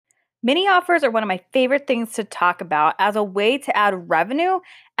Mini offers are one of my favorite things to talk about as a way to add revenue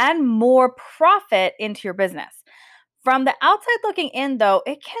and more profit into your business. From the outside looking in, though,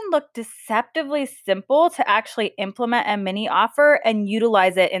 it can look deceptively simple to actually implement a mini offer and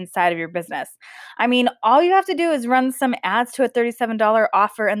utilize it inside of your business. I mean, all you have to do is run some ads to a $37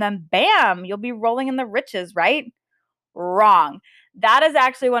 offer and then bam, you'll be rolling in the riches, right? Wrong. That is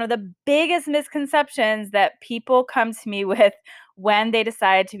actually one of the biggest misconceptions that people come to me with when they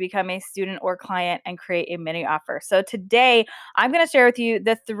decide to become a student or client and create a mini offer. So today, I'm going to share with you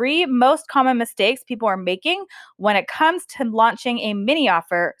the 3 most common mistakes people are making when it comes to launching a mini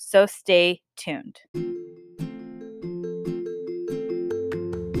offer. So stay tuned.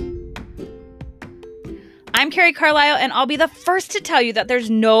 I'm Carrie Carlisle, and I'll be the first to tell you that there's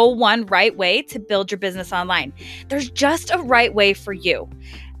no one right way to build your business online. There's just a right way for you.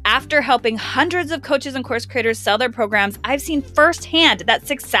 After helping hundreds of coaches and course creators sell their programs, I've seen firsthand that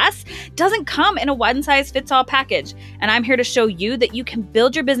success doesn't come in a one-size-fits-all package. And I'm here to show you that you can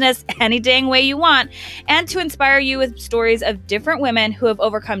build your business any dang way you want and to inspire you with stories of different women who have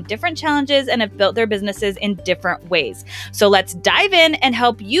overcome different challenges and have built their businesses in different ways. So let's dive in and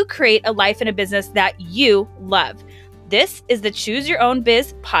help you create a life and a business that you love. This is the Choose Your Own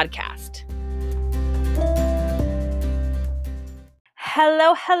Biz podcast.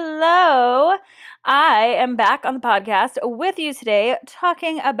 Hello. I am back on the podcast with you today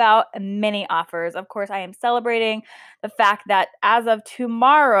talking about mini offers. Of course, I am celebrating the fact that as of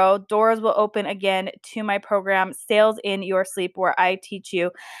tomorrow, doors will open again to my program, Sales in Your Sleep, where I teach you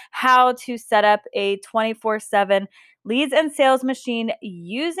how to set up a 24/7 leads and sales machine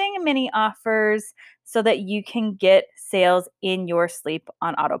using mini offers so that you can get sales in your sleep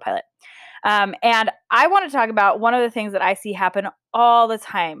on autopilot. And I want to talk about one of the things that I see happen all the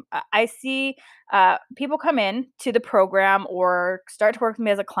time. I see people come in to the program or start to work with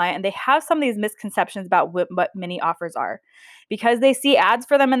me as a client, and they have some of these misconceptions about what mini offers are. Because they see ads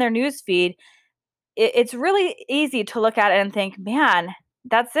for them in their news feed, it's really easy to look at it and think, man,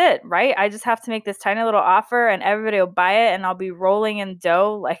 that's it, right? I just have to make this tiny little offer and everybody will buy it and I'll be rolling in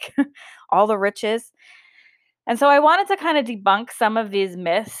dough like all the riches. And so I wanted to kind of debunk some of these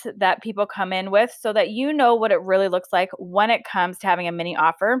myths that people come in with so that you know what it really looks like when it comes to having a mini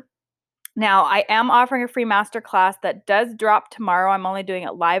offer. Now, I am offering a free masterclass that does drop tomorrow. I'm only doing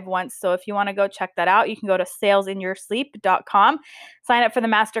it live once. So if you want to go check that out, you can go to salesinYourSleep.com, sign up for the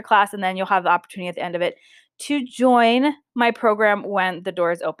masterclass, and then you'll have the opportunity at the end of it to join my program when the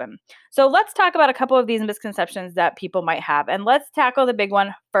doors open. So let's talk about a couple of these misconceptions that people might have. And let's tackle the big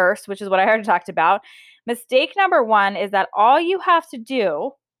one first, which is what I already talked about. Mistake number 1 is that all you have to do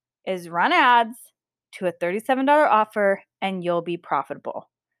is run ads to a $37 offer and you'll be profitable.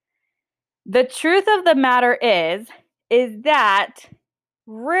 The truth of the matter is that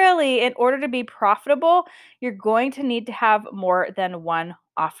really, in order to be profitable, you're going to need to have more than one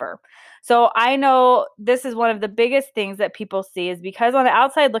offer. So I know this is one of the biggest things that people see is because on the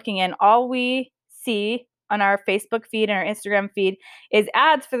outside looking in, all we see on our Facebook feed and our Instagram feed is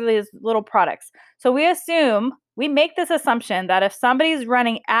ads for these little products. So we make this assumption that if somebody's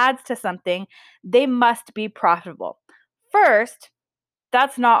running ads to something, they must be profitable. First,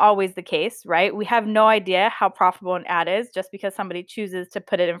 that's not always the case, right? We have no idea how profitable an ad is. Just because somebody chooses to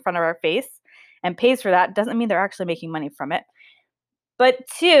put it in front of our face and pays for that doesn't mean they're actually making money from it. But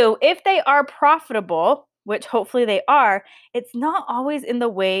 2, if they are profitable, which hopefully they are, it's not always in the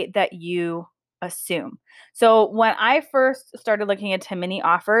way that you assume. So when I first started looking into mini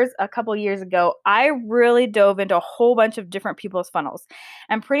offers a couple years ago, I really dove into a whole bunch of different people's funnels.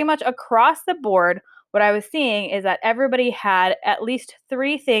 And pretty much across the board, what I was seeing is that everybody had at least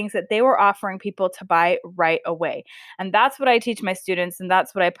 3 things that they were offering people to buy right away. And that's what I teach my students, and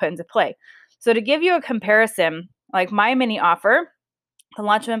that's what I put into play. So to give you a comparison, like my mini offer, the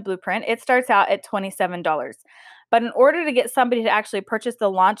Launch and Win Blueprint, it starts out at $27. But in order to get somebody to actually purchase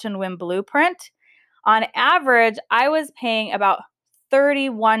the Launch and Win Blueprint, on average, I was paying about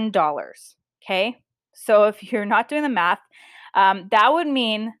 $31. Okay. So if you're not doing the math, that would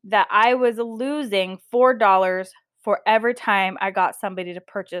mean that I was losing $4 for every time I got somebody to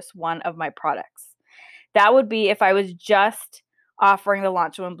purchase one of my products. That would be if I was just offering the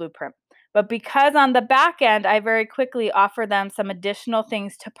Launch and Win Blueprint. But because on the back end, I very quickly offer them some additional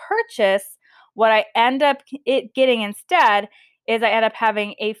things to purchase, what I end up getting instead is I end up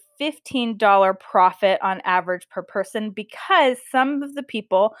having a $15 profit on average per person because some of the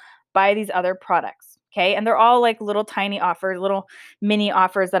people buy these other products. Okay. And they're all like little tiny offers, little mini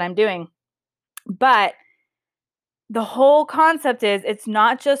offers that I'm doing. But the whole concept is it's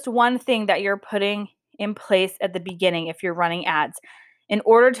not just one thing that you're putting in place at the beginning if you're running ads. In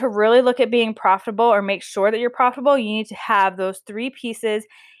order to really look at being profitable or make sure that you're profitable, you need to have those 3 pieces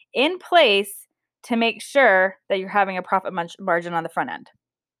in place to make sure that you're having a profit margin on the front end.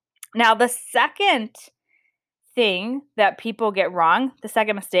 Now, the second thing that people get wrong, the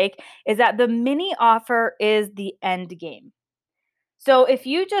second mistake, is that the mini offer is the end game. So if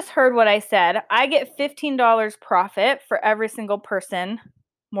you just heard what I said, I get $15 profit for every single person,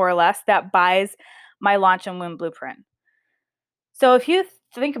 more or less, that buys my Launch and Win Blueprint. So if you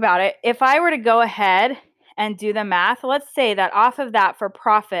think about it, if I were to go ahead and do the math, let's say that off of that for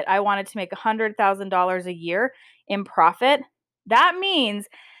profit, I wanted to make $100,000 a year in profit. That means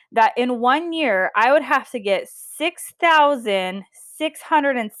that in 1 year, I would have to get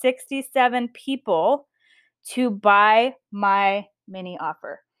 6,667 people to buy my mini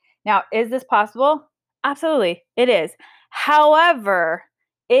offer. Now, is this possible? Absolutely, it is. However,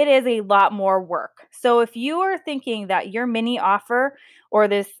 it is a lot more work. So if you are thinking that your mini offer or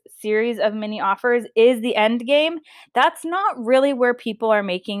this series of mini offers is the end game, that's not really where people are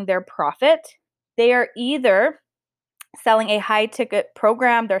making their profit. They are either selling a high ticket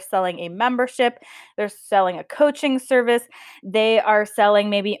program, they're selling a membership, they're selling a coaching service, they are selling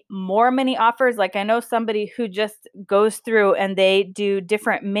maybe more mini offers. Like I know somebody who just goes through and they do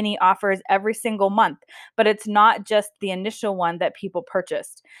different mini offers every single month, but it's not just the initial one that people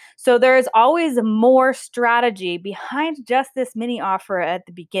purchased. So there is always more strategy behind just this mini offer at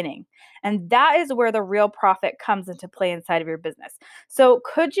the beginning. And that is where the real profit comes into play inside of your business. So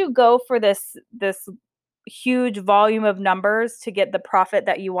could you go for this huge volume of numbers to get the profit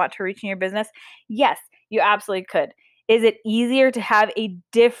that you want to reach in your business? Yes, you absolutely could. Is it easier to have a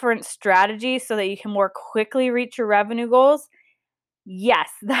different strategy so that you can more quickly reach your revenue goals?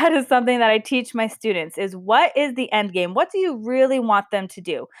 Yes, that is something that I teach my students is what is the end game? What do you really want them to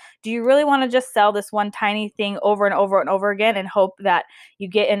do? Do you really want to just sell this one tiny thing over and over and over again and hope that you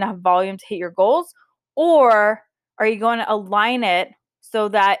get enough volume to hit your goals? Or are you going to align it so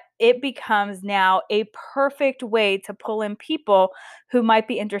that it becomes now a perfect way to pull in people who might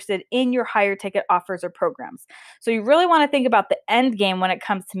be interested in your higher ticket offers or programs? So you really want to think about the end game when it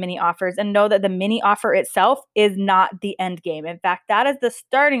comes to mini offers and know that the mini offer itself is not the end game. In fact, that is the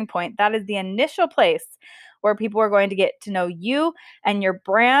starting point. That is the initial place where people are going to get to know you and your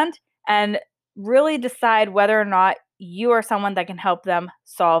brand and really decide whether or not you are someone that can help them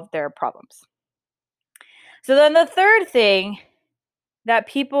solve their problems. So then the third thing that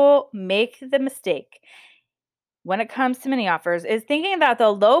people make the mistake when it comes to mini offers is thinking that the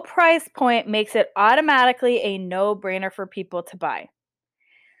low price point makes it automatically a no-brainer for people to buy.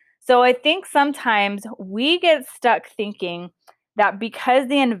 So I think sometimes we get stuck thinking that because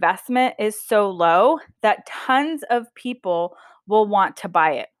the investment is so low, that tons of people will want to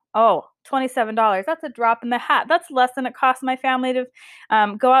buy it. Oh, $27, that's a drop in the hat. That's less than it costs my family to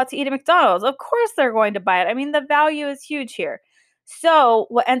go out to eat at McDonald's. Of course they're going to buy it. I mean, the value is huge here. So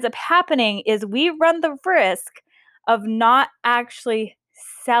what ends up happening is we run the risk of not actually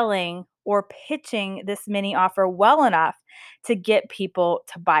selling or pitching this mini offer well enough to get people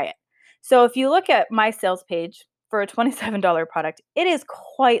to buy it. So if you look at my sales page for a $27 product, it is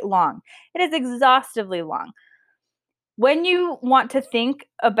quite long. It is exhaustively long. When you want to think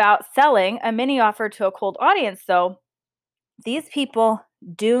about selling a mini offer to a cold audience, though, these people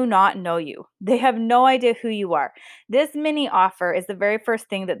do not know you. They have no idea who you are. This mini offer is the very first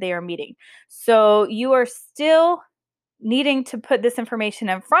thing that they are meeting. So you are still needing to put this information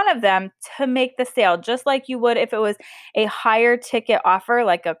in front of them to make the sale, just like you would if it was a higher ticket offer,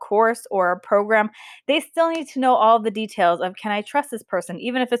 like a course or a program. They still need to know all the details of, can I trust this person,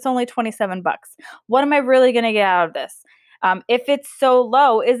 even if it's only 27 bucks? What am I really going to get out of this? If it's so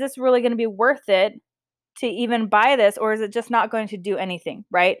low, is this really going to be worth it to even buy this, or is it just not going to do anything,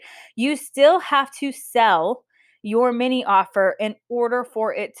 right? You still have to sell your mini offer in order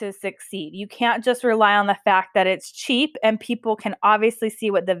for it to succeed. You can't just rely on the fact that it's cheap and people can obviously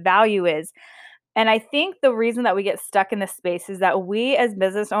see what the value is. And I think the reason that we get stuck in this space is that we as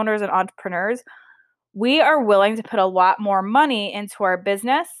business owners and entrepreneurs, we are willing to put a lot more money into our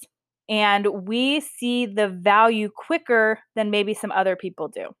business and we see the value quicker than maybe some other people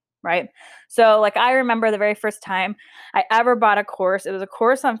do, right? So like I remember the very first time I ever bought a course, it was a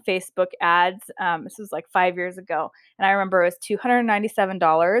course on Facebook ads. This was like 5 years ago. And I remember it was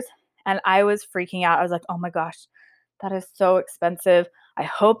 $297 and I was freaking out. I was like, oh my gosh, that is so expensive. I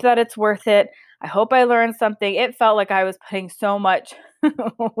hope that it's worth it. I hope I learned something. It felt like I was putting so much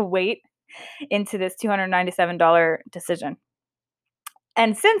weight into this $297 decision.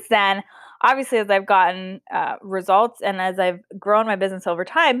 And since then, obviously, as I've gotten results and as I've grown my business over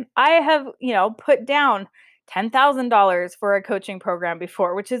time, I have, put down $10,000 for a coaching program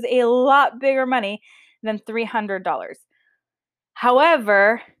before, which is a lot bigger money than $300.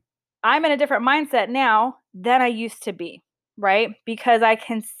 However, I'm in a different mindset now than I used to be, right? Because I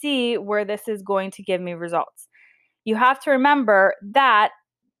can see where this is going to give me results. You have to remember that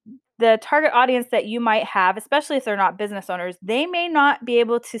the target audience that you might have, especially if they're not business owners, they may not be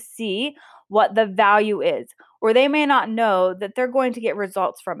able to see what the value is, or they may not know that they're going to get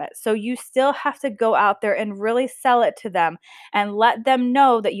results from it. So you still have to go out there and really sell it to them and let them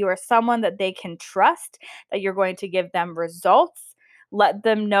know that you are someone that they can trust, that you're going to give them results. Let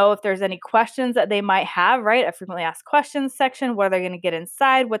them know if there's any questions that they might have, right? A frequently asked questions section. What are they going to get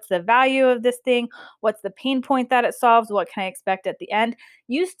inside? What's the value of this thing? What's the pain point that it solves? What can I expect at the end?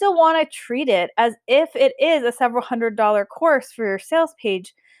 You still want to treat it as if it is a several $100 course for your sales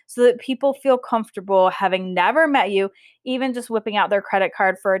page so that people feel comfortable having never met you, even just whipping out their credit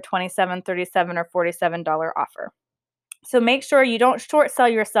card for a $27, $37, or $47 offer. So make sure you don't short sell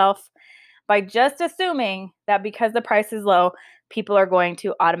yourself by just assuming that because the price is low, people are going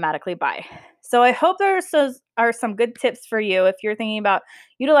to automatically buy. So I hope there are some good tips for you if you're thinking about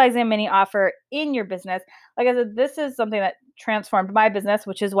utilizing a mini offer in your business. Like I said, this is something that transformed my business,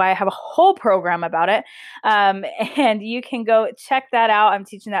 which is why I have a whole program about it. And you can go check that out. I'm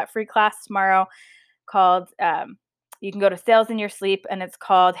teaching that free class tomorrow called, you can go to Sales in Your Sleep, and it's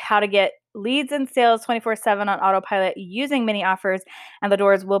called How to Get Leads and Sales 24/7 on Autopilot Using Mini Offers. And the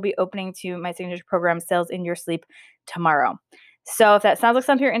doors will be opening to my signature program, Sales in Your Sleep, tomorrow. So if that sounds like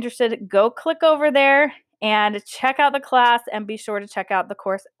something you're interested in, go click over there and check out the class, and be sure to check out the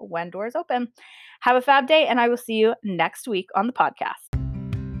course when doors open. Have a fab day, and I will see you next week on the podcast.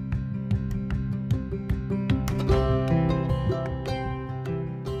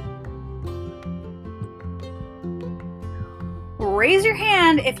 Raise your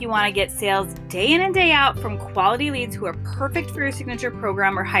hand if you want to get sales day in and day out from quality leads who are perfect for your signature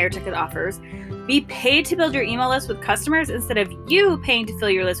program or higher ticket offers. Be paid to build your email list with customers instead of you paying to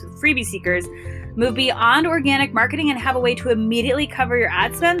fill your list with freebie seekers. Move beyond organic marketing and have a way to immediately cover your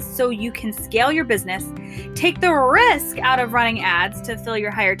ad spend so you can scale your business. Take the risk out of running ads to fill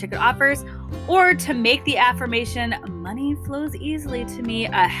your higher ticket offers, or to make the affirmation, money flows easily to me,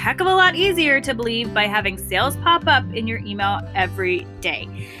 a heck of a lot easier to believe by having sales pop up in your email every day.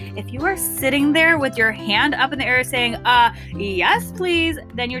 If you are sitting there with your hand up in the air saying, yes, please,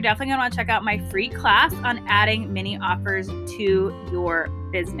 then you're definitely going to want to check out my free class on adding mini offers to your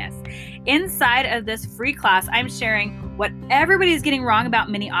business. Inside of this free class, I'm sharing what everybody's getting wrong about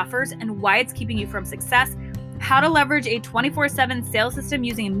mini offers and why it's keeping you from success, how to leverage a 24/7 sales system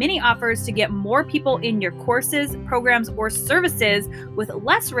using mini offers to get more people in your courses, programs, or services with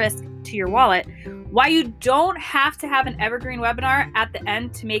less risk to your wallet, why you don't have to have an evergreen webinar at the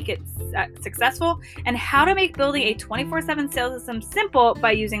end to make it successful, and how to make building a 24/7 sales system simple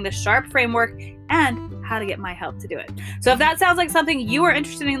by using the SHARP framework, and how to get my help to do it. So if that sounds like something you are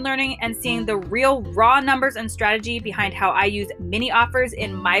interested in learning and seeing the real raw numbers and strategy behind how I use mini offers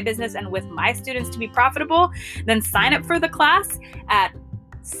in my business and with my students to be profitable, then sign up for the class at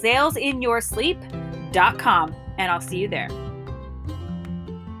salesinYourSleep.com, and I'll see you there.